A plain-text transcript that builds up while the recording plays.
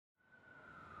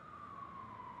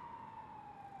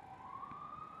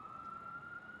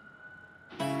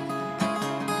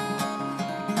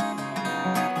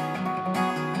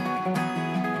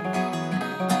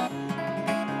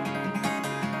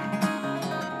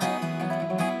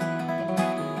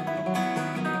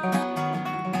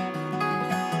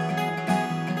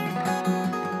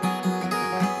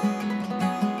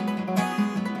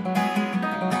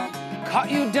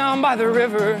you down by the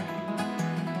river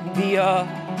the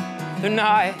other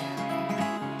night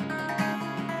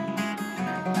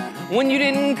when you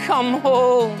didn't come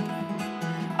home.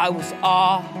 I was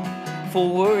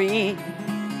awful worried.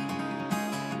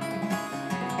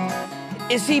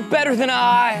 Is he better than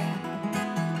I?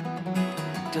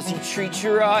 Does he treat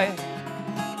you right?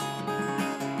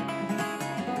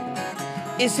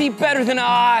 Is he better than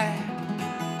I?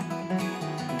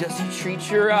 Does he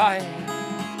treat you right?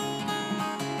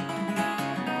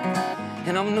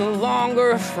 And I'm no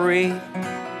longer afraid.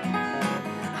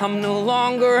 I'm no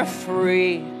longer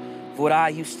afraid of what I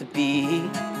used to be.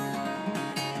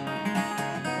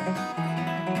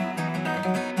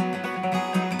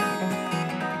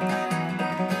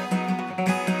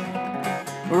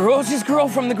 Roses grow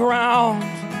from the ground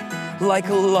like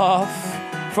love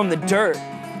from the dirt.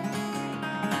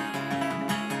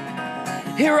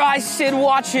 Here I sit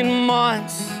watching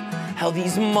months, how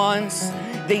these months,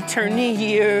 they turn to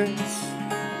years.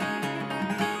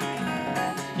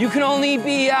 You can only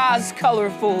be as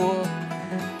colorful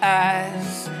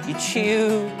as you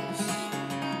choose.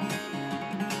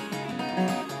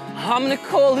 I'm gonna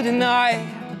call it a night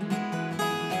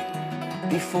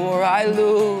before I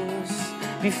lose.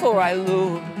 Before I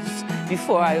lose,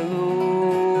 before I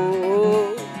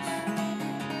lose.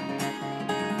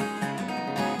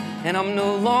 And I'm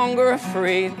no longer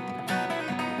afraid.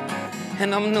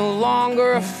 And I'm no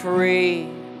longer afraid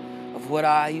of what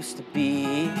I used to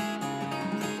be.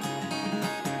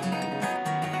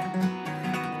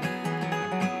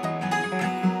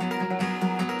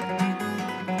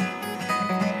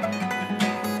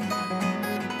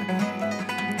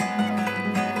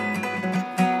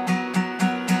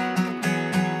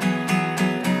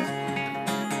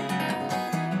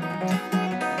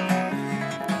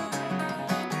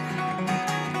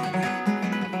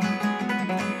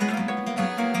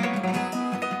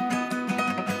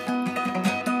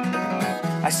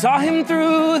 I saw him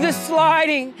through the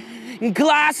sliding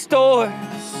glass doors.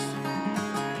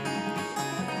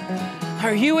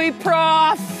 Are you a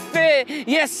prophet,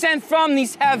 yes, sent from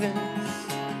these heavens?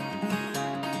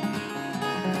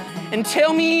 And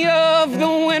tell me of the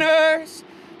winners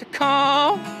to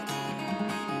come.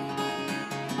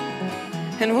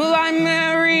 And will I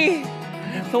marry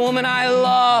the woman I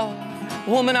love,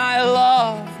 woman I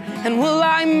love? And will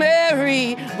I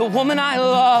marry the woman I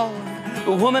love,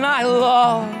 the woman I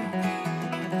love?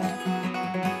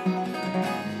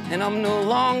 And I'm no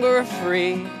longer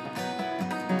afraid.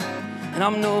 And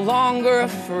I'm no longer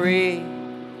afraid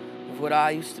of what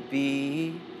I used to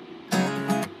be.